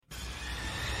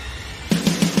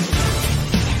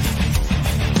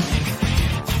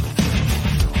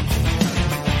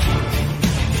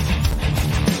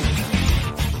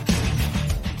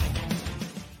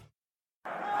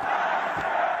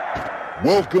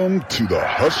Welcome to the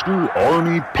Husker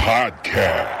Army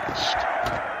Podcast.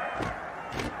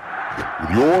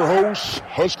 With your host,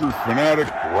 Husker fanatic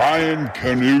Ryan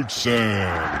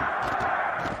Knutson.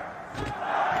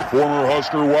 Former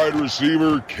Husker wide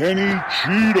receiver Kenny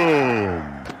Cheatham.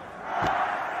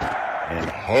 And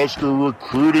Husker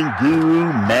recruiting guru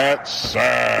Matt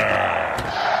Sass.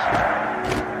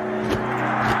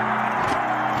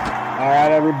 All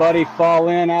right, everybody, fall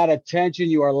in, at attention.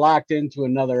 You are locked into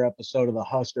another episode of the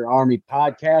Husker Army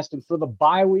Podcast. And for the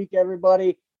bye week,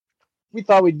 everybody, we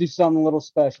thought we'd do something a little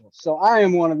special. So I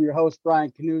am one of your hosts,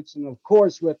 Brian Knutson, and of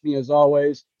course, with me as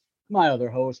always, my other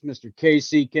host, Mr.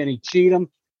 KC Kenny Cheatham.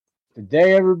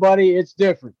 Today, everybody, it's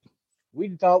different. We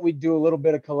thought we'd do a little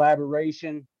bit of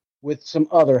collaboration with some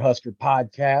other Husker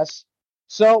podcasts.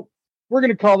 So we're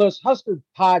going to call this Husker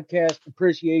Podcast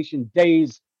Appreciation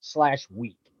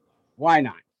Days/Week. Why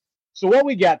not? So what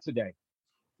we got today,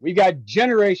 we got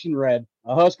GenRed,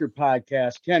 a Husker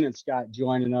podcast. Ken and Scott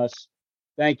joining us.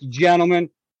 Thank you, gentlemen.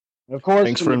 And of course,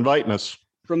 thanks for inviting us.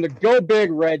 From the Go Big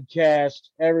Redcast,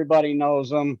 everybody knows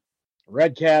them.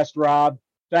 Redcast Rob,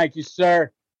 thank you,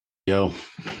 sir. Yo.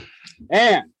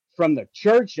 And from the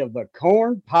Church of the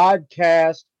Corn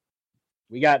podcast,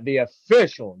 we got the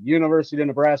official University of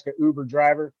Nebraska Uber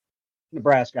driver,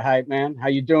 Nebraska Hype Man. How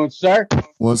you doing, sir?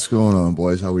 What's going on,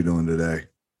 boys? How we doing today?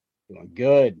 Doing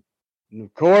good. And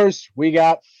of course, we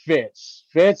got Fitz.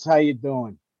 Fitz, how you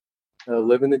doing?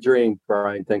 Living the dream,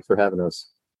 Brian. Thanks for having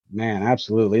us. Man,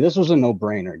 absolutely. This was a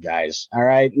no-brainer, guys. All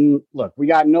right. And look, we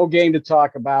got no game to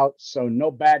talk about, so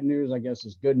no bad news, I guess,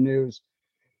 is good news.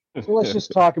 So let's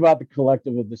just talk about the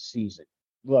collective of the season.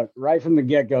 Look, right from the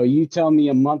get-go, you tell me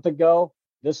a month ago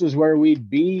this is where we'd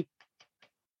be.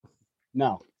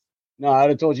 No,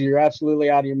 I'd have told you you're absolutely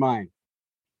out of your mind.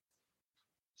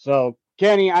 So,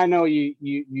 Kenny, I know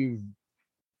you've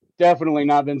definitely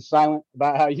not been silent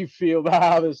about how you feel about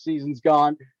how this season's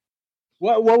gone.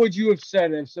 What would you have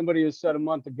said if somebody had said a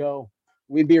month ago,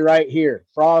 we'd be right here?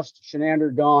 Frost,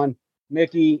 Shenander gone,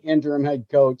 Mickey, interim head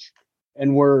coach,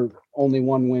 and we're only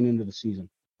one win into the season.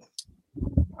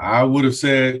 I would have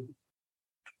said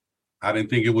I didn't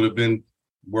think it would have been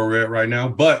where we're at right now,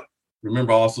 but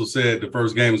remember, I also said the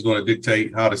first game is going to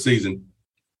dictate how the season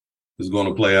is going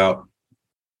to play out.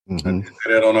 Mm-hmm. And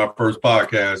that on our first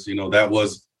podcast, that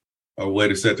was a way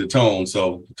to set the tone.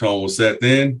 So the tone was set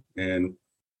then, and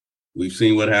we've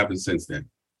seen what happened since then.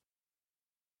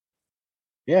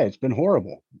 Yeah, it's been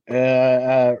horrible.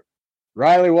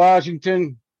 Riley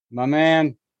Washington, my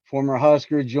man, former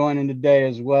Husker, joining today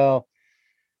as well.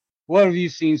 What have you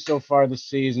seen so far this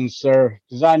season, sir?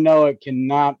 Because I know it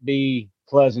cannot be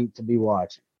pleasant to be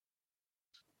watching.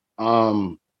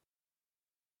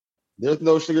 There's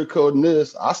no sugarcoating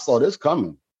this. I saw this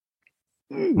coming.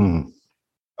 Mm-hmm.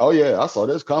 Oh yeah, I saw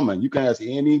this coming. You can ask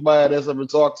anybody that's ever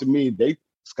talked to me.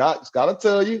 Scott will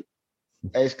tell you.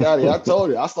 Hey Scotty, I told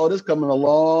you, I saw this coming a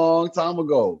long time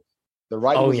ago. The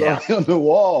writing was already on the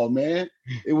wall, man.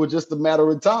 It was just a matter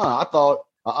of time. I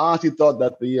honestly thought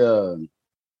that the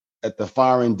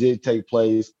firing did take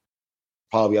place.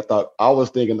 Probably, I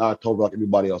was thinking October like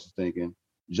everybody else was thinking,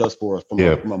 just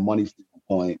from a money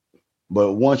standpoint.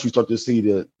 But once you start to see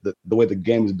the way the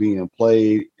game is being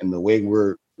played and the way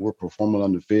we're performing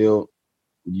on the field,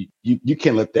 you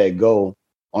can't let that go.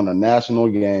 On a national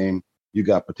game, you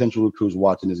got potential recruits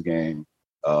watching this game,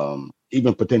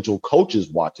 even potential coaches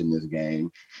watching this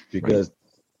game, because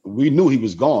we knew he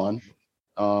was gone.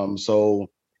 So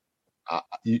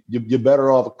you're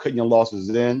better off cutting your losses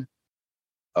in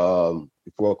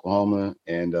before Oklahoma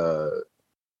and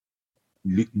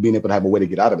being able to have a way to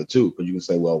get out of it too, because you can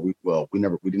say, we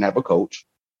didn't have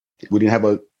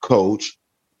a coach,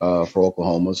 for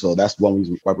Oklahoma, so that's one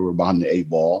reason why we were behind the 8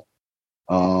 ball.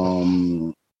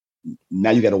 Now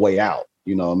you got a way out,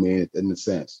 in a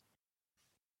sense.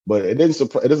 But it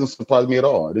doesn't surprise me at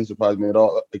all. It didn't surprise me at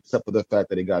all, except for the fact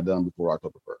that it got done before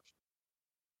October 1st.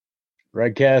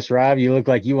 Redcast, Rob, you look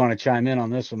like you want to chime in on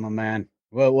this one, my man.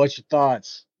 Well, what's your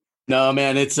thoughts? No,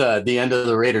 man, it's the end of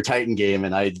the Raider Titan game,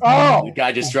 and the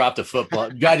guy just dropped a football.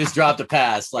 Guy just dropped a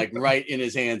pass, like right in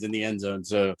his hands in the end zone.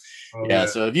 So,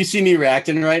 So if you see me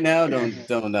reacting right now,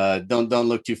 don't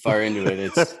look too far into it.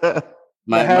 It's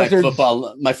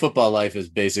my football life is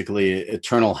basically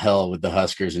eternal hell with the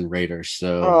Huskers and Raiders.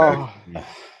 So,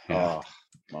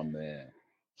 my man.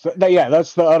 So,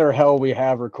 that's the utter hell we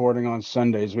have recording on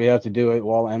Sundays. We have to do it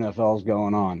while NFL's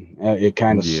going on. It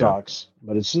kind of sucks,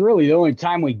 but it's really the only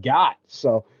time we got.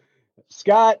 So,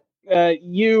 Scott,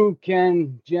 you,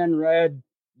 Ken, GenRed,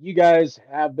 you guys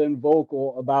have been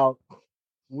vocal about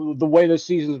the way the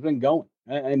season's been going.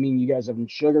 I mean, you guys haven't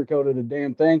sugarcoated a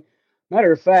damn thing.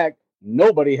 Matter of fact,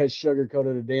 nobody has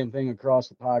sugarcoated a damn thing across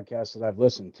the podcast that I've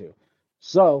listened to.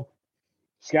 So,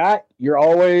 Scott, you're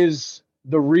always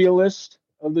the realist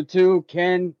of the two.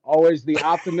 Ken, always the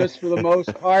optimist for the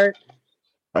most part.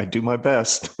 I do my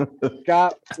best.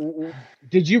 Scott,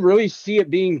 did you really see it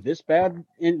being this bad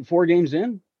in 4 games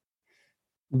in?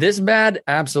 This bad?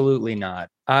 Absolutely not.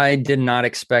 I did not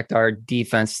expect our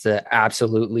defense to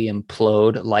absolutely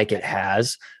implode like it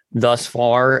has thus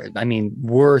far. I mean,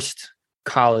 worst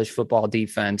college football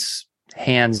defense,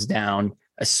 hands down,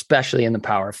 especially in the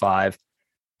Power 5.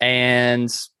 And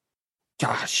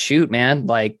shoot, man,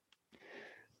 like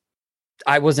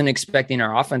I wasn't expecting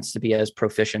our offense to be as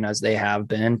proficient as they have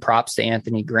been. Props to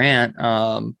Anthony Grant.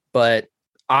 But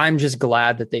I'm just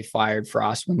glad that they fired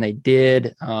Frost when they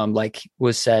did. Like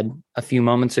was said a few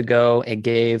moments ago, it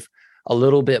gave a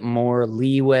little bit more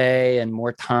leeway and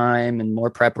more time and more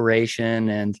preparation.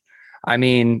 And I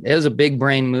mean, it was a big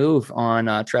brain move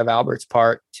on Trev Albert's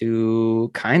part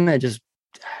to kind of just,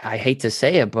 I hate to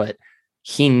say it, but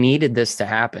he needed this to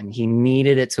happen. He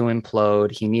needed it to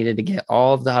implode. He needed to get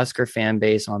all of the Husker fan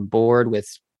base on board with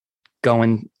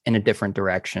going in a different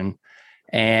direction.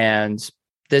 And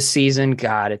this season,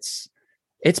 God, it's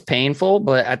painful,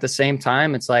 but at the same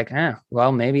time, it's like,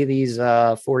 well, maybe these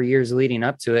 4 years leading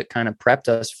up to it kind of prepped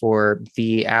us for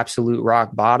the absolute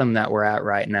rock bottom that we're at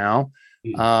right now.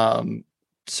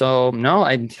 So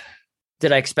no,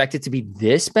 did I expect it to be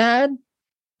this bad?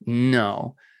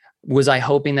 No. Was I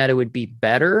hoping that it would be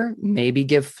better? Maybe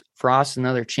give Frost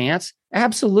another chance?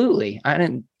 Absolutely. I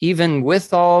didn't, even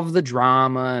with all of the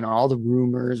drama and all the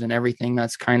rumors and everything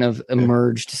that's kind of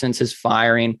emerged since his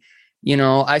firing, you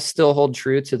know, I still hold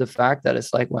true to the fact that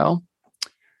it's like, well,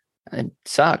 it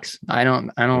sucks. I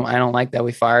don't like that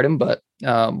we fired him, but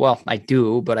well, I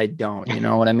do, but I don't, you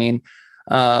know what I mean?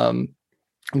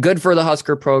 Good for the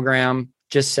Husker program.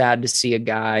 Just sad to see a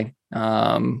guy,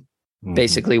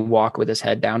 basically walk with his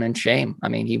head down in shame. I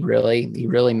mean, he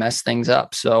really messed things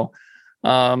up. So,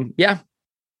 yeah,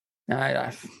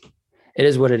 it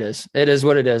is what it is. It is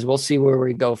what it is. We'll see where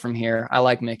we go from here. I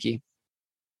like Mickey.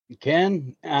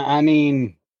 Ken, I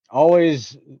mean,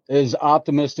 always as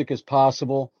optimistic as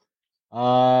possible.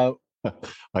 I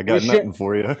got nothing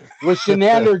for you. With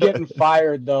Shenander getting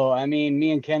fired, though, I mean,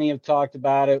 me and Kenny have talked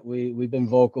about it. We've been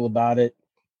vocal about it.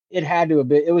 It had to have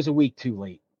been. It was a week too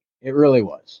late. It really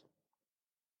was.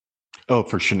 Oh,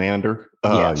 for Shenander?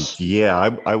 Yes.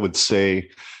 Yeah, I would say,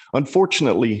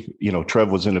 unfortunately, you know,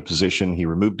 Trev was in a position, he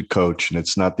removed a coach, and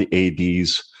it's not the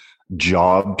AD's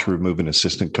job to remove an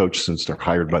assistant coach since they're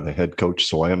hired by the head coach.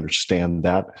 So I understand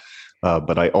that.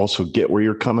 But I also get where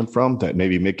you're coming from, that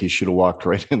maybe Mickey should have walked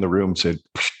right in the room and said,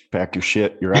 pack your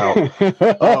shit, you're out.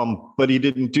 But he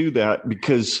didn't do that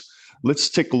because let's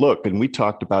take a look. And we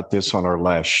talked about this on our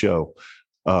last show.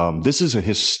 This is a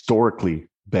historically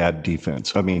bad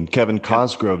defense. I mean, Kevin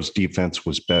Cosgrove's defense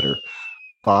was better.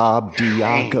 Bob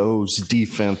Diaco's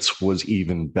defense was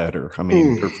even better. I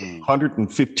mean, they're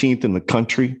 115th in the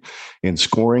country in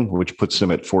scoring, which puts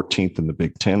them at 14th in the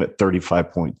Big Ten at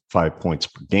 35.5 points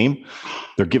per game.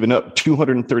 They're giving up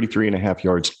 233 and a half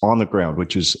yards on the ground,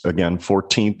 which is, again,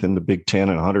 14th in the Big Ten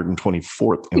and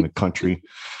 124th in the country.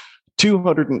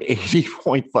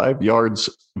 280.5 yards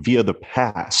via the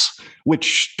pass,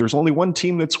 which there's only one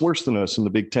team that's worse than us in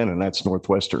the Big Ten, and that's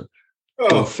Northwestern.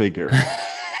 Go figure.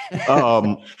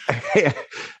 And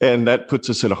that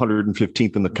puts us at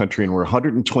 115th in the country, and we're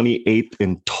 128th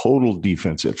in total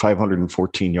defense at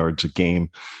 514 yards a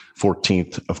game,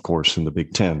 14th, of course, in the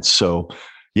Big Ten. So,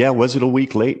 yeah, was it a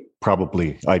week late?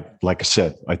 Probably. Like I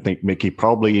said, I think Mickey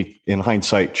probably, in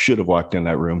hindsight, should have walked in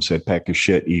that room and said, pack your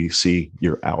shit, EC,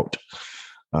 you're out.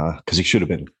 Because he should have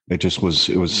been. It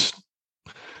was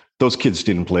those kids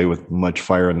didn't play with much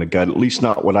fire in the gut, at least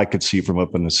not what I could see from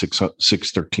up in the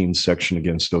 613 section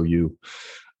against OU.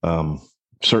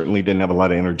 Certainly didn't have a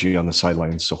lot of energy on the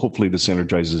sidelines. So hopefully this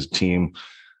energizes the team,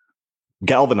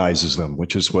 galvanizes them,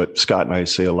 which is what Scott and I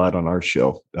say a lot on our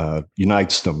show,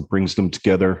 unites them, brings them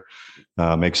together,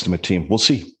 makes them a team. We'll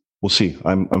see. We'll see.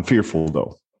 I'm fearful,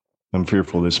 though. I'm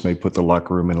fearful this may put the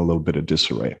locker room in a little bit of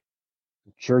disarray.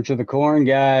 Church of the Corn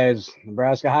guys,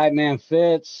 Nebraska hype man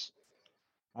Fitz.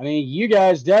 I mean, you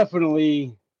guys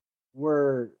definitely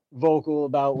were vocal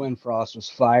about when Frost was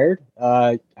fired.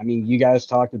 I mean, you guys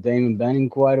talked to Damon Benning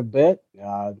quite a bit.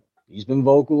 He's been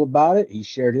vocal about it. He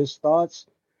shared his thoughts.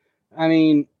 I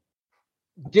mean,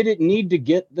 did it need to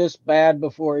get this bad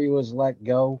before he was let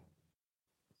go?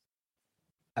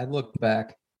 I look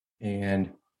back,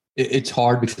 and it's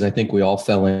hard because I think we all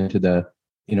fell into the,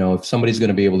 you know, if somebody's going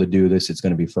to be able to do this, it's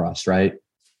going to be Frost, right?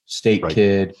 state Right.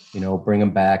 kid, bring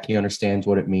him back. He understands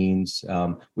what it means.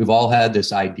 We've all had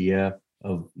this idea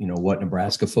of, what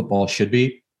Nebraska football should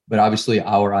be, but obviously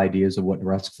our ideas of what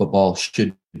Nebraska football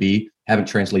should be haven't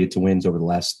translated to wins over the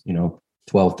last,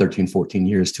 12, 13, 14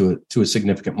 years to a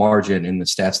significant margin. And the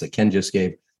stats that Ken just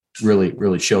gave really,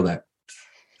 really show that.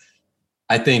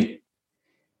 I think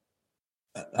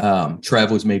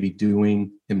Trev was maybe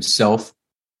doing himself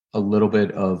a little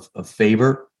bit of a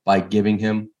favor by giving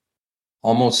him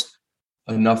almost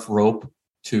enough rope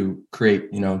to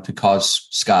create, to cause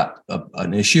Scott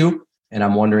an issue. And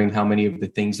I'm wondering how many of the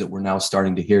things that we're now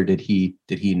starting to hear did he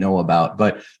know about.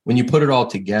 But when you put it all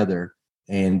together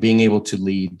and being able to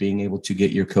lead, being able to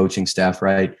get your coaching staff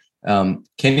right.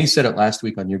 Kenny said it last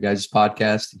week on your guys'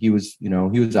 podcast. He was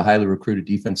a highly recruited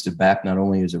defensive back, not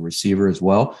only as a receiver as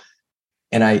well.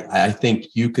 And I think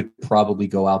you could probably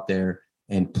go out there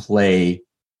and play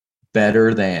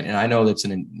better than, and I know that's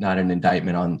not an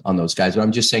indictment on those guys, but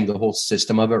I'm just saying the whole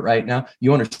system of it right now,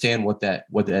 you understand what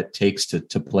that takes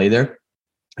to play there.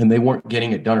 And they weren't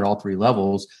getting it done at all three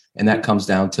levels. And that comes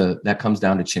down to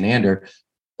Chinander.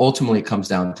 Ultimately, it comes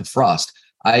down to Frost.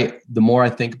 The more I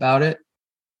think about it,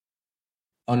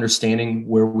 understanding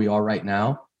where we are right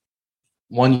now,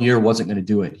 1 year wasn't going to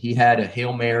do it. He had a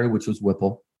Hail Mary, which was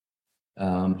Whipple.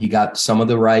 He got some of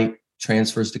the right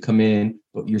transfers to come in,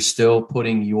 but you're still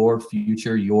putting your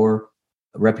future, your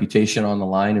reputation on the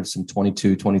line of some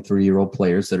 22, 23-year-old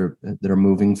players that are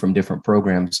moving from different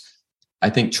programs. I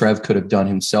think Trev could have done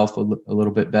himself a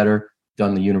little bit better,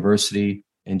 done the university,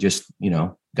 and just,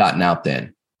 gotten out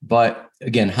then. But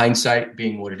again, hindsight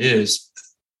being what it is,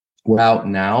 we're out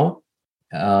now.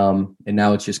 And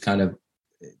now it's just kind of,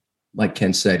 like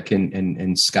Ken said,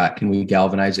 and Scott, can we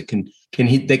galvanize it? Can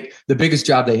the biggest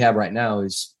job they have right now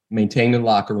is maintaining the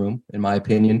locker room, in my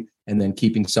opinion, and then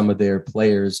keeping some of their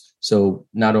players. So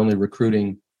not only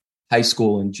recruiting high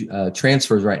school and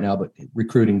transfers right now, but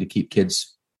recruiting to keep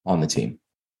kids on the team.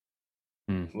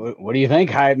 What do you think,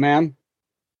 Hype Man?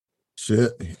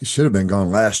 Shit, he should have been gone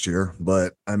last year,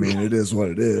 but I mean, it is what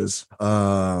it is.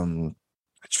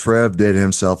 Trev did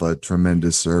himself a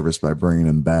tremendous service by bringing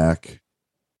him back.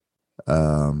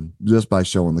 Just by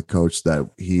showing the coach that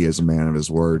he is a man of his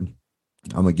word.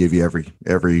 I'm gonna give you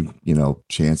every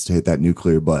chance to hit that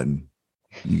nuclear button.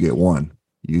 You get one.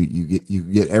 You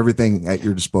get everything at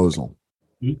your disposal.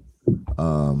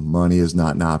 Money is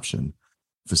not an option.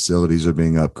 Facilities are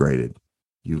being upgraded.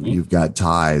 You've got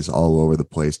ties all over the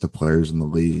place to players in the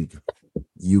league.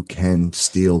 You can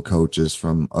steal coaches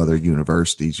from other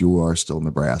universities. You are still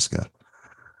Nebraska.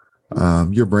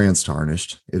 Your brand's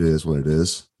tarnished. It is what it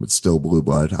is, but still blue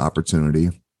blood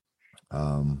opportunity.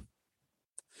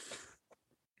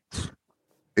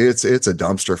 It's a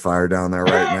dumpster fire down there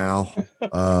right now.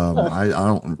 I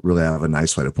don't really have a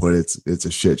nice way to put it. It's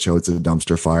a shit show. It's a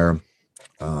dumpster fire.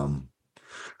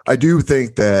 I do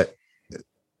think that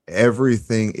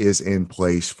everything is in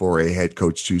place for a head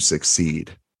coach to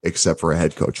succeed, except for a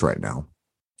head coach right now.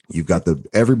 You've got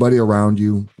everybody around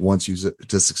you wants you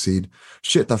to succeed.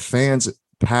 Shit, the fans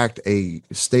packed a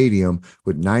stadium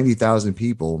with 90,000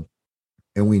 people,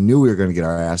 and we knew we were going to get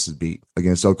our asses beat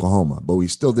against Oklahoma, but we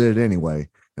still did it anyway.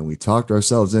 And we talked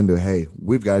ourselves into, hey,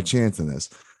 we've got a chance in this.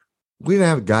 We didn't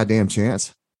have a goddamn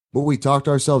chance, but we talked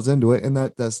ourselves into it, and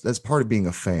that's part of being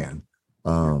a fan.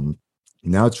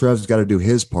 Now Trev's got to do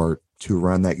his part to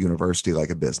run that university like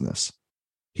a business.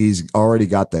 He's already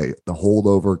got the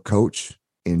holdover coach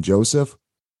in Joseph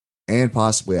and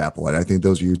possibly Applewhite. I think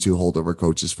those are your two holdover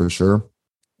coaches for sure.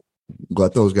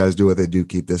 Let those guys do what they do.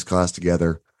 Keep this class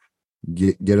together.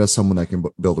 Get us someone that can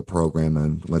build a program,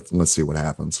 and let's see what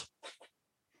happens.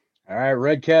 All right,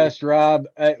 Redcast, Rob.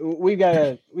 We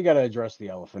gotta address the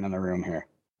elephant in the room here.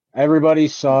 Everybody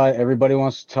saw it. Everybody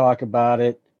wants to talk about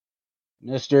it.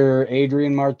 Mr.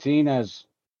 Adrian Martinez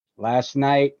last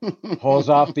night pulls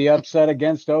off the upset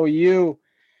against OU.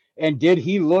 And did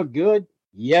he look good?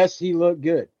 Yes, he looked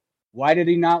good. Why did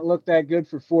he not look that good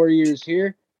for 4 years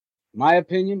here? My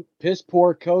opinion, piss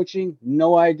poor coaching,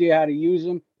 no idea how to use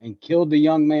him, and killed the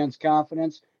young man's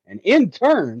confidence, and in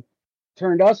turn,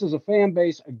 turned us as a fan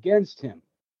base against him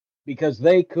because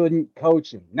they couldn't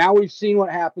coach him. Now we've seen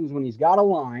what happens when he's got a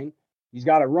line, he's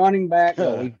got a running back.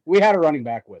 Well, we had a running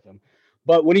back with him,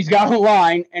 but when he's got a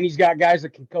line and he's got guys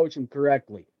that can coach him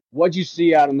correctly. What'd you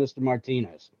see out of Mr.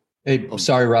 Martinez? Hey,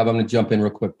 sorry, Rob, I'm going to jump in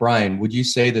real quick. Brian, would you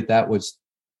say that was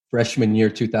freshman year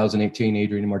 2018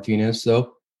 Adrian Martinez,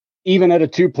 though? Even at a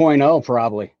 2.0,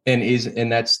 probably.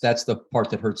 And that's the part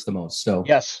that hurts the most. So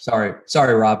yes.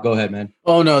 Sorry, Rob. Go ahead, man.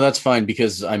 Oh no, that's fine,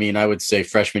 because I mean I would say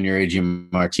freshman year Adrian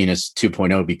Martinez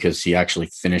 2.0 because he actually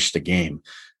finished the game.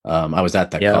 I was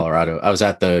at that Colorado. I was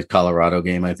at the Colorado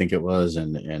game, I think it was,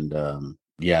 and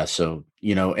yeah. So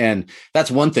and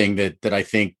that's one thing that I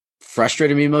think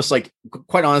frustrated me most. Like,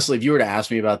 quite honestly, if you were to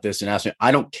ask me about this and ask me,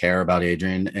 I don't care about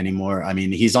Adrian anymore. I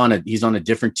mean, he's on a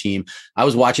different team. I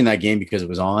was watching that game because it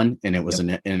was on, and it was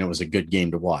and it was a good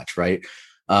game to watch, right?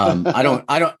 And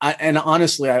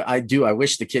honestly, I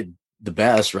wish the kid the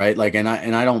best, right? Like, and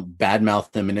I don't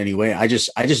badmouth him in any way. I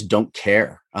just don't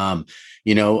care. I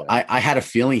had a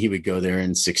feeling he would go there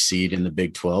and succeed in the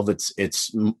Big 12.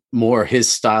 It's more his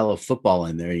style of football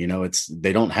in there.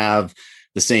 They don't have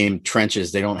the same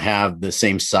trenches. They don't have the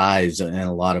same size in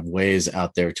a lot of ways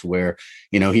out there, to where,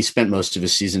 he spent most of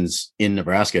his seasons in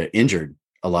Nebraska injured,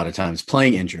 a lot of times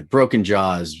playing injured, broken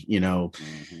jaws,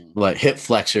 like hip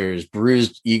flexors,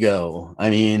 bruised ego. I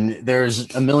mean,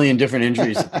 there's a million different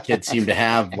injuries that the kid seemed to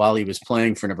have while he was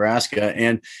playing for Nebraska.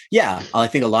 And yeah, I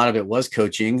think a lot of it was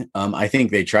coaching. I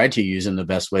think they tried to use him the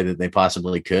best way that they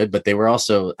possibly could, but they were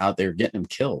also out there getting him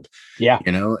killed. Yeah.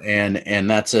 And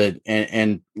that's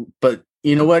but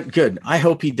you know what? Good. I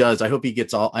hope he does. I hope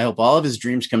all of his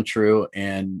dreams come true,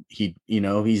 and he's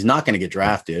not going to get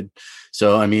drafted.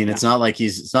 So, I mean, it's not like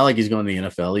he's going to the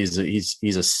NFL.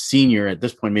 He's a senior at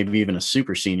this point, maybe even a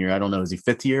super senior. I don't know. Is he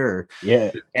fifth year? Or,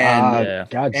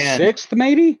 sixth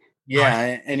maybe?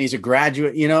 Yeah. And he's a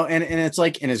graduate, and it's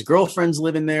like, and his girlfriend's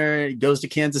living there. He goes to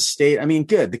Kansas State. I mean,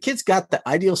 good. The kid's got the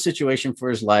ideal situation for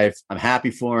his life. I'm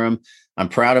happy for him. I'm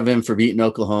proud of him for beating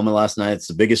Oklahoma last night. It's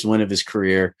the biggest win of his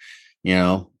career.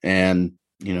 And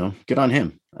good on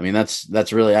him. I mean,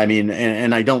 that's really, I mean,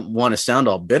 and I don't want to sound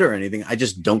all bitter or anything. I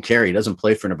just don't care. He doesn't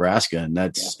play for Nebraska, and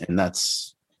that's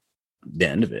the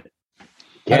end of it.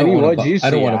 I don't want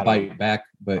to bite back,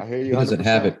 but he doesn't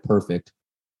have it perfect.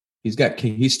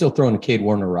 He's still throwing to Cade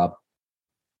Warner, Rob.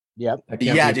 Yep.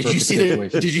 Yeah. Did you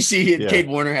see Cade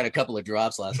Warner had a couple of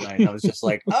drops last night? And I was just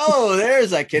like, oh,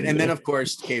 there's that kid. And then of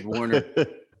course, Cade Warner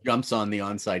jumps on the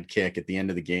onside kick at the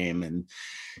end of the game. And,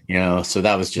 so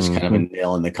that was just kind of a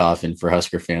nail in the coffin for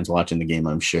Husker fans watching the game,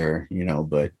 I'm sure,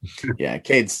 but yeah,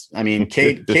 Cade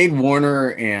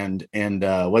Warner and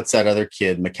what's that other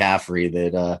kid, McCaffrey,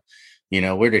 that,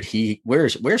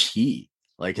 where's he?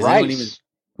 Like, is anyone even,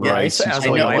 Rice, as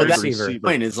a wide receiver.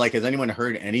 Point is, like, has anyone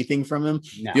heard anything from him?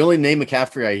 No. The only name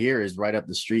McCaffrey I hear is right up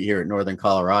the street here at Northern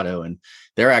Colorado, and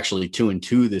they're actually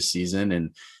 2-2 this season,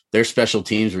 and their special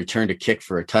teams returned a kick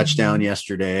for a touchdown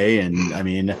yesterday. And I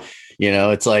mean,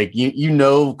 it's like,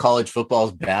 college football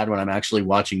is bad when I'm actually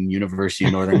watching University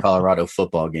of Northern Colorado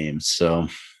football games. So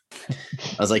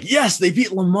I was like, yes, they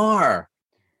beat Lamar.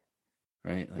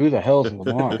 Right? Who the hell is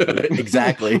Lamar?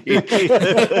 Exactly.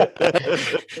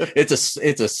 It's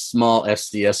a small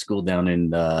FCS school down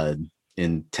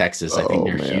in Texas, I think,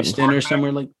 near Houston or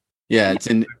somewhere like. Yeah, it's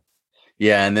in.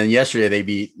 Yeah, and then yesterday they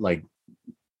beat like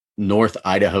North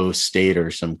Idaho State or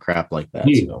some crap like that.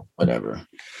 So whatever.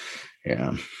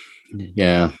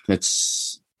 Yeah.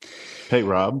 It's. Hey,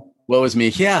 Rob. What was me?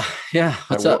 Yeah.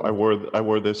 What's up? I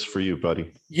wore this for you,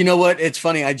 buddy. You know what? It's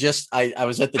funny. I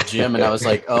was at the gym and I was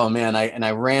like, oh man,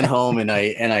 I ran home and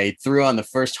I threw on the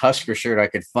first Husker shirt I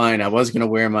could find. I was going to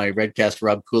wear my Redcast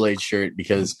Rob Kool-Aid shirt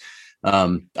because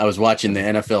I was watching the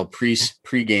NFL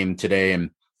pregame today,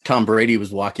 and Tom Brady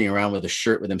was walking around with a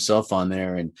shirt with himself on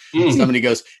there, and somebody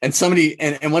goes, and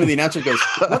one of the announcers goes,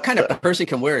 what kind of person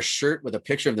can wear a shirt with a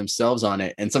picture of themselves on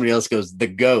it? And somebody else goes, the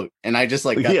GOAT. And I just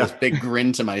got this big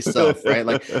grin to myself, right?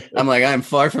 Like, I'm like, I'm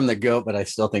far from the GOAT, but I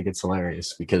still think it's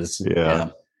hilarious because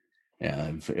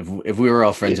if we were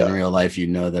all friends in real life, you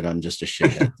know that I'm just a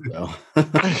shithead. So.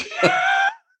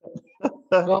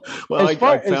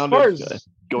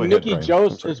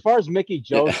 As far as Mickey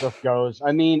Joseph goes,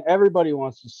 I mean, everybody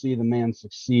wants to see the man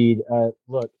succeed.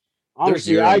 Look,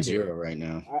 honestly, they're 0-0 right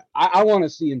now. I want to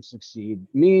see him succeed.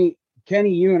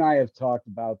 Kenny, you and I have talked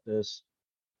about this.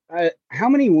 How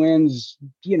many wins?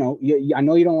 I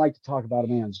know you don't like to talk about a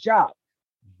man's job,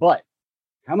 but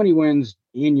how many wins,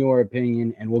 in your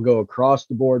opinion, and we'll go across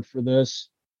the board for this,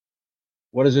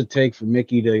 what does it take for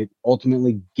Mickey to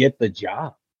ultimately get the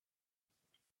job?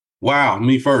 Wow,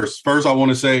 me first. First, I want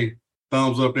to say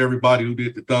thumbs up to everybody who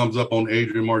did the thumbs up on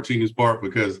Adrian Martinez's part,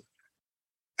 because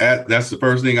that's the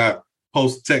first thing I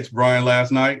text Brian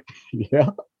last night. Yeah.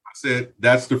 I said,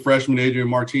 that's the freshman Adrian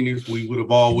Martinez we would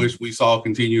have all wished we saw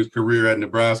continue his career at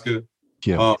Nebraska.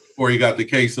 Yeah. Before he got the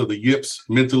case of the yips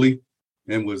mentally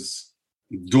and was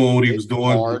doing what he was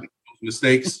doing,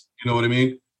 mistakes, you know what I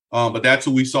mean? But that's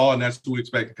who we saw, and that's who we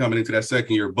expected coming into that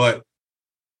second year. But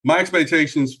my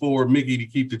expectations for Mickey to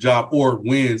keep the job or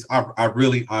wins, I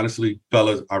really, honestly,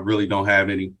 fellas, I really don't have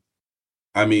any.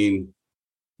 I mean,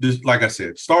 this, like I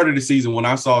said, start of the season when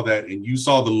I saw that, and you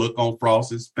saw the look on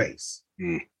Frost's face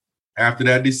after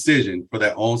that decision for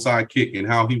that onside kick and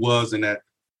how he was in that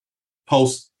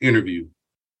post interview,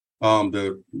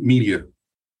 the media,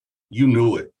 you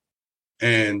knew it.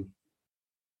 And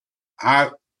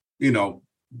the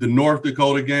North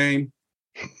Dakota game,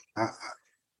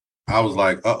 I was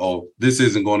like, this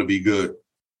isn't going to be good.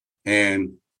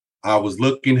 And I was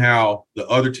looking how the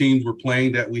other teams were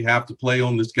playing that we have to play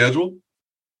on the schedule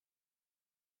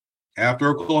after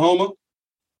Oklahoma.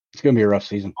 It's going to be a rough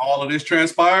season. All of this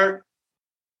transpired.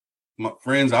 My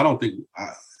friends, I don't think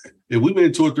if we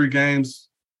win 2 or 3 games,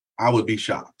 I would be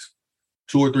shocked.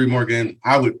 2 or 3 more games,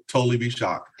 I would totally be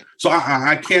shocked. So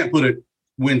I can't put a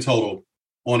win total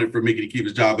on it for Mickey to keep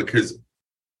his job because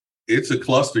it's a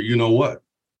cluster. You know what?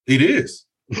 It is.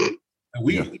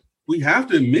 We have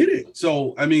to admit it.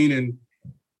 So, I mean, and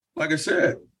like I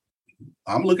said,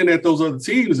 I'm looking at those other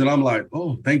teams and I'm like,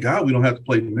 oh, thank God we don't have to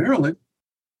play Maryland.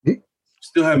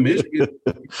 Still have Michigan.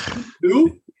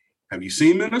 Have you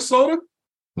seen Minnesota?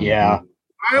 Yeah.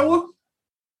 Iowa?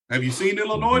 Have you seen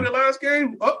Illinois the last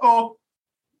game? Run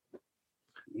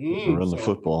the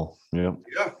football. Yeah.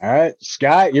 All right,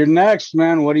 Scott, you're next,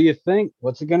 man. What do you think?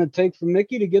 What's it going to take for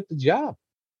Mickey to get the job?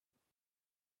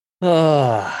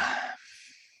 Yeah,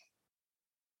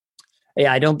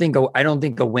 I don't think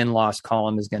a win-loss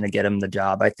column is going to get him the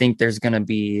job. I think there's going to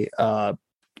be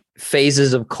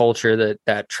phases of culture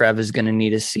that Trev is going to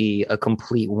need to see a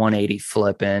complete 180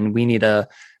 flip in. We need to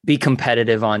be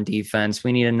competitive on defense.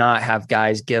 We need to not have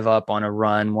guys give up on a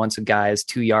run once a guy is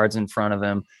 2 yards in front of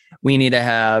him. We need to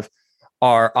have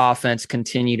our offense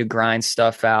continue to grind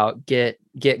stuff out, get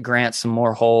Grant some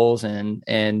more holes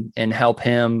and help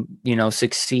him,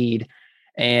 succeed.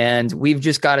 And we've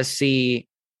just got to see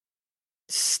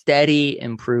steady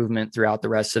improvement throughout the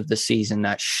rest of the season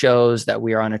that shows that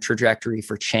we are on a trajectory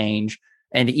for change.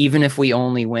 And even if we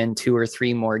only win 2 or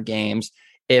 3 more games,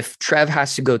 if Trev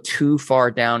has to go too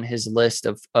far down his list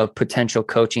of potential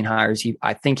coaching hires,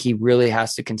 I think he really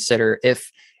has to consider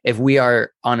if we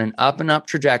are on an up and up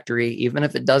trajectory, even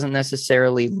if it doesn't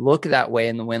necessarily look that way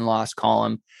in the win-loss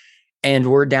column, and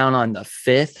we're down on the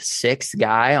 5th, 6th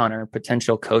guy on our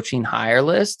potential coaching hire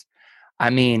list. I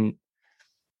mean,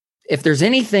 if there's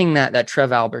anything that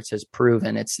Trev Alberts has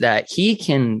proven, it's that he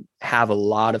can have a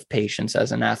lot of patience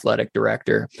as an athletic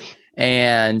director.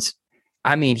 And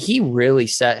I mean, he really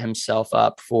set himself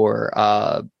up for,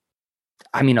 a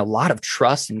lot of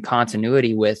trust and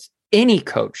continuity with any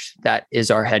coach that is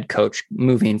our head coach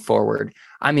moving forward.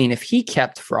 I mean, if he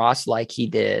kept Frost like he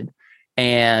did,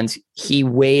 and he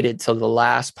waited till the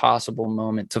last possible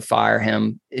moment to fire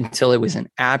him until it was an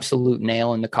absolute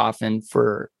nail in the coffin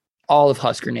for all of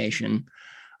Husker Nation,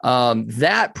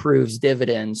 that proves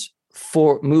dividends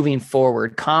for moving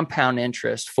forward, compound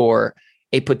interest for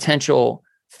a potential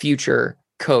future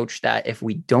coach that if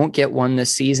we don't get one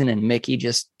this season and Mickey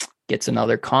just gets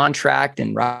another contract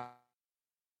and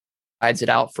rides it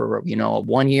out for,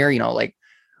 1 year,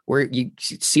 where you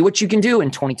see what you can do in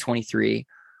 2023.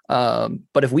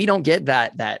 But if we don't get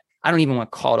that, I don't even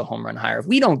want to call it a home run hire. If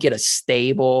we don't get a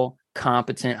stable,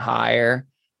 competent hire,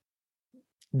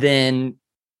 then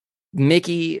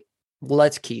Mickey,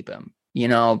 let's keep him.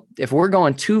 If we're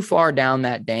going too far down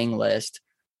that dang list,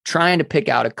 trying to pick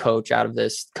out a coach out of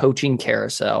this coaching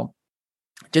carousel,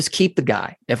 just keep the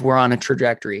guy if we're on a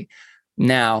trajectory.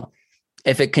 Now,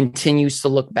 if it continues to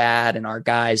look bad and our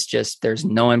guys there's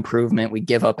no improvement, we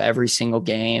give up every single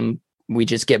game, we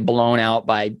just get blown out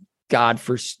by God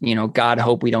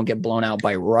hope we don't get blown out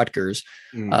by Rutgers.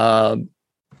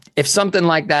 If something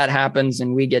like that happens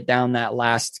and we get down that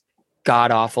last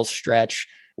god awful stretch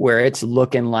where it's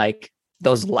looking like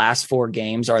those last 4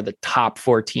 games are the top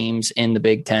 4 teams in the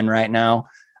Big Ten right now,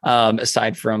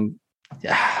 aside from,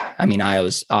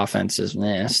 Iowa's offense is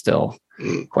still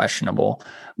questionable,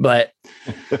 but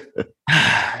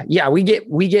yeah, we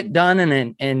get done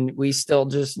and we still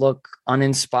just look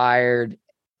uninspired.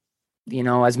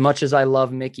 As much as I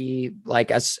love Mickey, like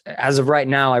as of right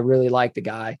now, I really like the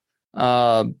guy.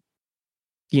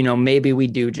 Maybe we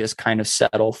do just kind of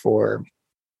settle for,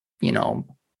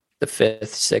 the 5th,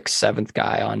 6th, 7th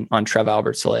guy on Trev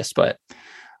Albert's list. But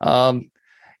that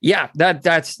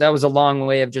was a long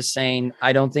way of just saying,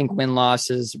 I don't think win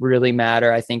losses really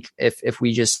matter. I think if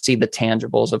we just see the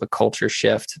tangibles of a culture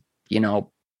shift,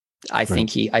 I think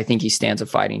he stands a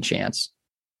fighting chance.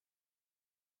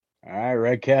 All right,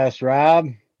 Redcast Rob,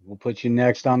 we'll put you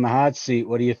next on the hot seat.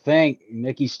 What do you think?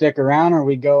 Mickey stick around or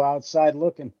we go outside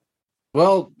looking?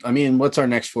 Well, what's our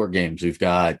next 4 games? We've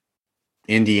got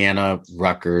Indiana,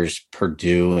 Rutgers,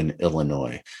 Purdue, and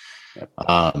Illinois. Yep.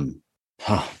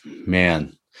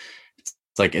 Man,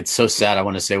 it's like, it's so sad. I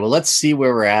want to say, well, let's see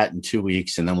where we're at in 2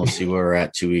 weeks, and then we'll see where we're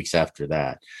at 2 weeks after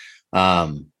that.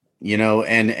 You know,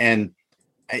 and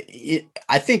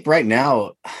I think right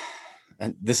now,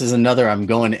 and this is another, I'm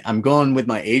going with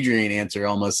my Adrian answer,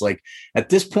 almost like at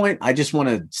this point, I just want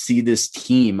to see this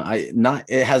team.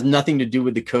 It has nothing to do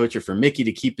with the coach or for Mickey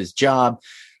to keep his job.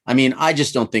 I mean, I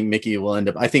just don't think Mickey will end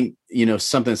up. I think, you know,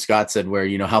 something Scott said where,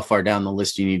 you know, how far down the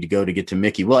list you need to go to get to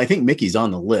Mickey. Well, I think Mickey's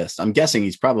on the list. I'm guessing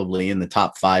he's probably in the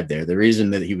top 5 there. The reason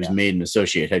that he was made an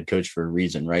associate head coach for a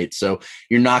reason, right? So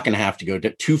you're not going to have to go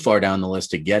too far down the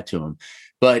list to get to him.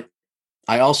 But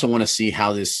I also want to see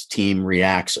how this team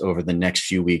reacts over the next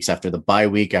few weeks after the bye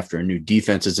week, after a new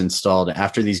defense is installed,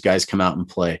 after these guys come out and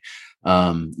play.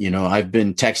 You know, I've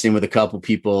been texting with a couple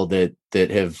people that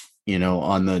have, you know,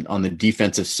 on the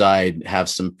defensive side, have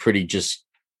some pretty just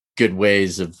good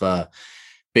ways of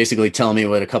basically telling me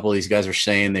what a couple of these guys are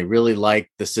saying. They really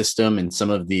like the system and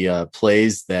some of the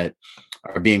plays that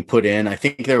are being put in. I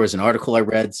think there was an article I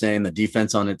read saying the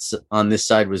defense on this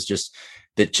side was just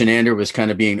that Chenander was kind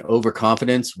of being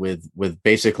overconfident with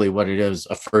basically what it is,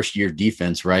 a first year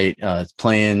defense, right?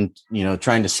 Playing, you know,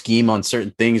 trying to scheme on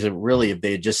certain things that really, if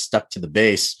they had just stuck to the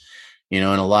base, you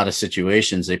know, in a lot of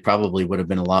situations, they probably would have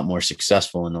been a lot more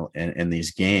successful in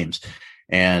these games.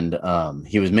 And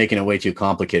he was making it way too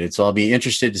complicated. So I'll be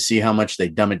interested to see how much they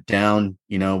dumb it down,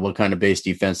 you know, what kind of base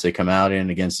defense they come out in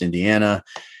against Indiana.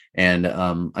 And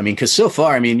I mean, because so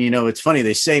far, I mean, you know, it's funny,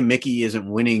 they say Mickey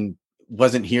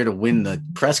wasn't here to win the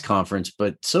press conference,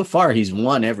 but so far he's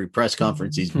won every press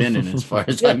conference he's been in, as far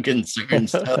as I'm concerned.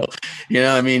 So, you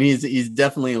know, I mean, he's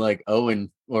definitely like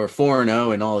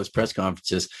 4-0 in all his press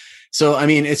conferences. So, I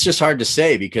mean, it's just hard to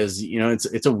say because, you know,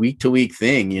 it's a week to week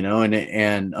thing, you know,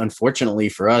 and unfortunately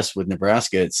for us with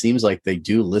Nebraska, it seems like they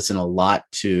do listen a lot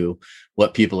to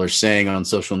what people are saying on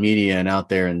social media and out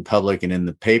there in public and in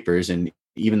the papers. And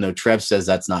even though Trev says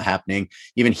that's not happening,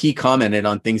 even he commented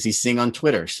on things he's seeing on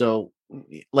Twitter. So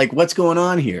like, what's going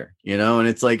on here, you know? And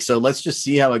it's like, so let's just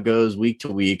see how it goes week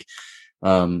to week,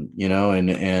 you know,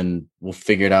 and we'll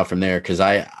figure it out from there. Cause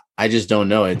I just don't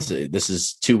know. This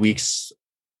is 2 weeks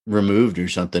removed or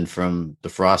something from the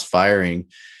Frost firing.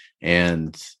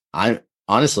 And I'm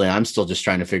still just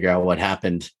trying to figure out what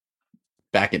happened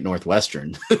back at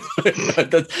Northwestern.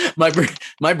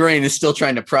 My brain is still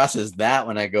trying to process that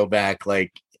when I go back.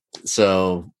 Like,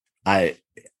 so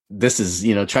this is,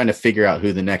 you know, trying to figure out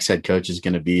who the next head coach is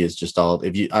going to be is just all,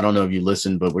 I don't know if you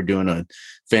listen, but we're doing a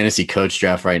fantasy coach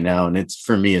draft right now. And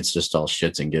for me, it's just all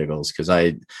shits and giggles. Cause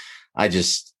I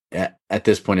just, at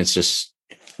this point, it's just,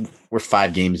 we're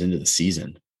 5 games into the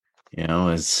season, you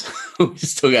know, we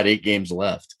still got 8 games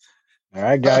left. All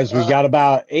right, guys, we got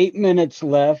about 8 minutes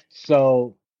left.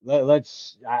 So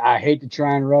I hate to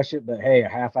try and rush it, but hey, a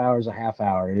half hour is a half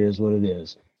hour. It is what it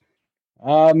is.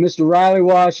 Mr. Riley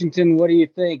Washington, what do you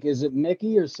think? Is it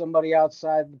Mickey or somebody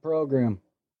outside the program?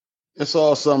 It's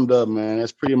all summed up, man.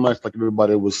 It's pretty much like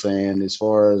everybody was saying. As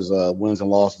far as wins and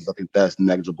losses, I think that's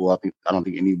negligible. I don't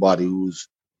think anybody who's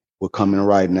would come in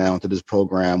right now into this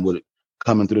program would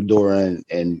come in through the door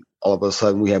and all of a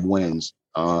sudden we have wins.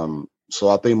 So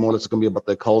I think more or less it's going to be about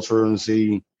the culture and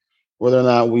see whether or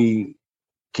not we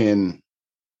can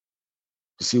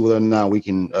just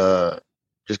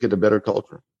get a better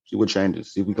culture, see what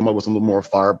changes, see if we come up with some more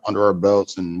fire under our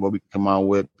belts and what we can come out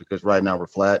with, because right now we're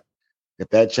flat. If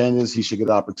that changes, he should get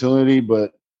the opportunity.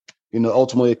 But, you know,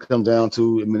 ultimately it comes down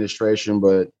to administration.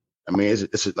 But, I mean,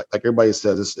 it's like everybody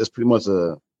says, it's pretty much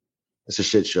it's a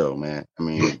shit show, man. I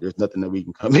mean, there's nothing that we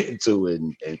can come into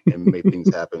and make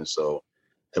things happen. So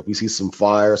if we see some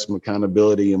fire, some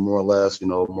accountability, and more or less, you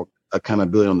know, more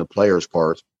accountability on the players'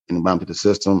 part and bound to the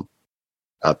system,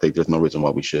 I think there's no reason why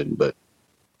we shouldn't, but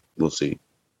we'll see.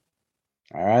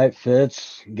 All right,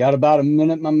 Fitz, got about a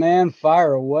minute, my man.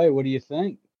 Fire away. What do you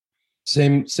think?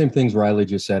 Same things Riley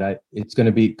just said. It's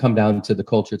going to come down to the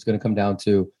culture. It's going to come down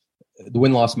to the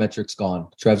win-loss metrics gone.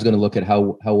 Trev's going to look at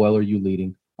how well are you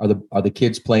leading? Are the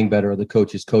kids playing better? Are the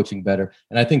coaches coaching better?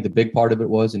 And I think the big part of it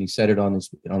was, and he said it on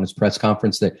his press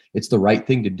conference, that it's the right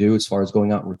thing to do as far as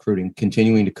going out and recruiting,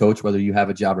 continuing to coach, whether you have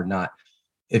a job or not.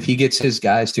 If he gets his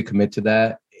guys to commit to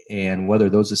that, and whether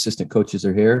those assistant coaches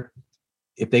are here,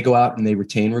 if they go out and they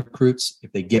retain recruits,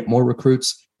 if they get more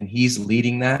recruits, and he's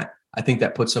leading that, I think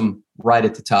that puts him right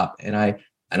at the top. And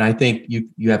I think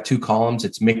you have 2 columns.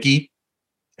 It's Mickey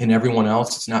and everyone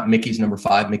else. It's not Mickey's number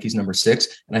 5, Mickey's number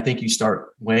 6. And I think you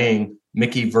start weighing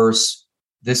Mickey versus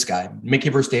this guy, Mickey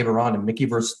versus Dave Aranda, Mickey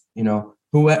versus, you know,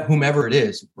 whomever it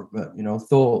is, you know,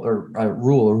 Thole or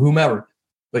Rule or whomever.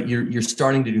 but you're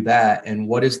starting to do that. And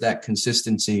what is that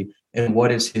consistency and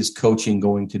what is his coaching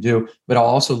going to do? But I'll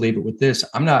also leave it with this.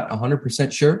 I'm not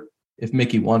 100% sure if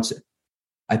Mickey wants it.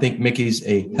 I think Mickey's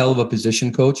a hell of a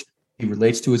position coach. He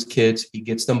relates to his kids. He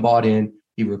gets them bought in.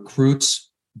 He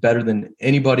recruits better than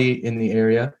anybody in the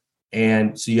area.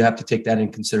 And so you have to take that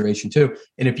in consideration too.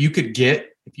 And if you could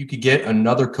get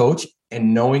another coach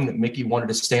and knowing that Mickey wanted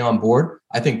to stay on board,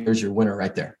 I think there's your winner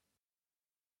right there.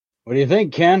 What do you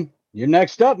think, Ken? You're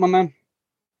next up, my man.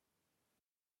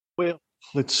 Well,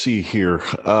 let's see here.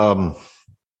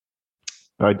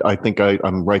 I think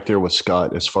I'm right there with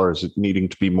Scott as far as it needing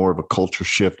to be more of a culture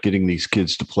shift, getting these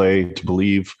kids to play, to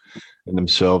believe in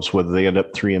themselves, whether they end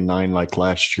up 3-9 like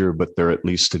last year, but they're at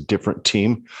least a different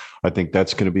team. I think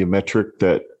that's going to be a metric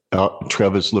that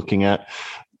Trev is looking at.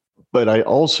 But I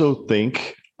also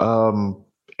think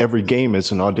every game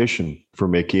is an audition for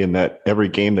Mickey, and that every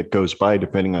game that goes by,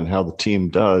 depending on how the team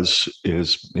does,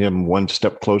 is him one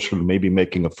step closer to maybe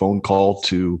making a phone call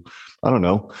to, I don't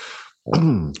know,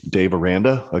 Dave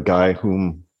Aranda, a guy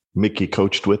whom Mickey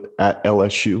coached with at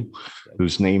LSU,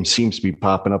 whose name seems to be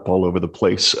popping up all over the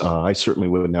place. I certainly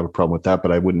wouldn't have a problem with that,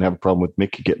 but I wouldn't have a problem with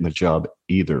Mickey getting the job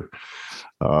either.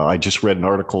 I just read an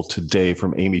article today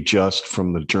from Amy Just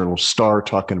from the Journal Star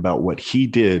talking about what he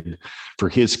did for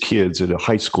his kids at a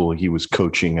high school he was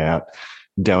coaching at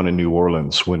down in New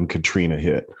Orleans when Katrina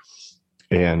hit.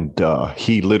 And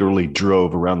he literally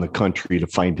drove around the country to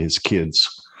find his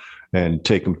kids and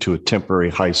take them to a temporary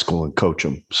high school and coach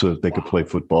them so that they could play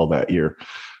football that year.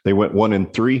 They went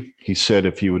 1-3. He said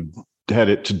if he would had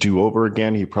it to do over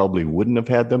again, he probably wouldn't have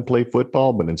had them play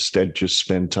football, but instead just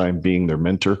spend time being their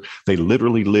mentor. They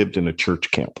literally lived in a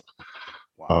church camp.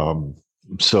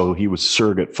 So he was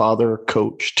surrogate father,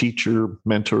 coach, teacher,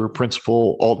 mentor,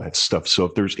 principal, all that stuff. So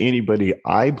if there's anybody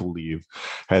I believe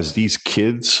has these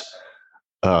kids'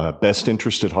 best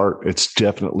interest at heart, it's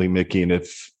definitely Mickey. And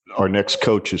if our next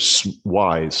coach is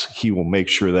wise, he will make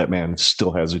sure that man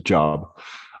still has a job,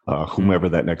 whomever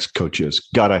that next coach is.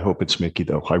 God, I hope it's Mickey,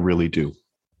 though. I really do.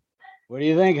 What do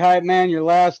you think, Hype Man? You're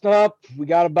last up. We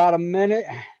got about a minute.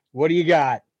 What do you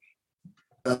got?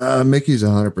 Mickey's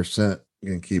 100%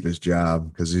 going to keep his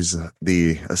job because he's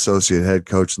the associate head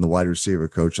coach and the wide receiver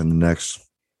coach under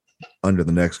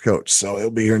the next coach. So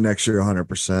he'll be here next year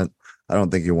 100%. I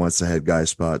don't think he wants the head guy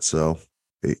spot. So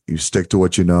you stick to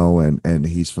what you know, and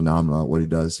he's phenomenal at what he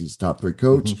does. He's a top 3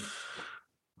 coach. Mm-hmm.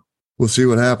 We'll see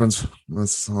what happens.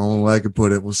 That's the only way I could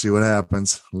put it. We'll see what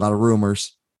happens. A lot of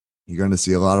rumors. You're going to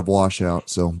see a lot of washout,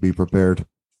 so be prepared.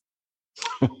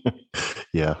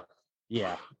 Yeah.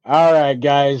 All right,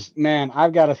 guys. Man,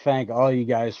 I've got to thank all you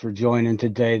guys for joining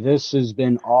today. This has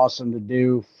been awesome to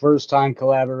do. First time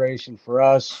collaboration for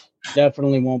us.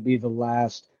 Definitely won't be the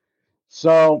last.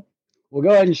 So we'll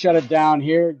go ahead and shut it down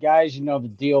here. Guys, you know the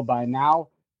deal by now.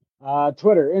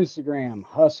 Twitter, Instagram,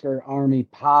 Husker Army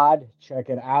Pod. Check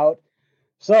it out.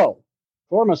 So,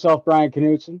 for myself, Brian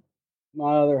Knutson,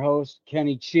 my other host,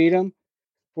 Kenny Cheatham,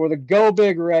 for the Go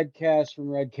Big Redcast from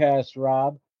Redcast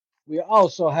Rob, we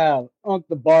also have Unc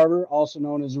the Barber, also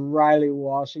known as Riley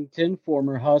Washington,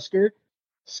 former Husker,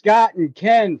 Scott and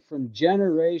Ken from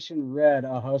GenRed,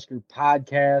 a Husker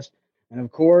podcast, and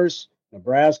of course,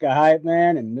 Nebraska Hype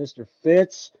Man and Mr.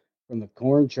 Fitz from the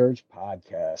Corn Church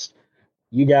podcast.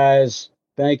 You guys,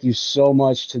 thank you so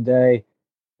much today.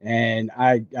 And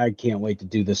I can't wait to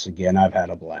do this again. I've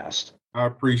had a blast. I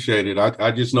appreciate it.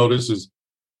 I just know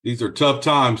these are tough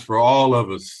times for all of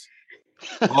us.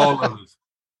 All of us.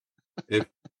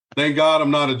 Thank God I'm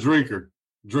not a drinker.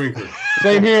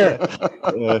 Same here.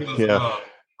 Because,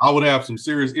 I would have some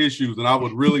serious issues and I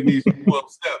would really need some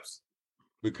pull-up steps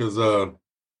because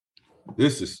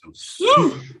this is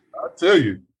I tell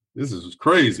you, this is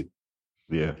crazy.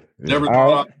 Yeah. Never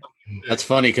thought That's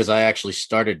funny because I actually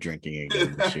started drinking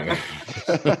again this year.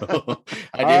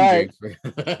 I didn't drink.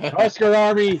 Husker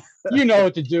Army, you know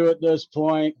what to do at this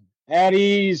point. At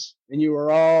ease, and you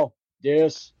are all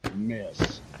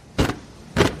dismissed.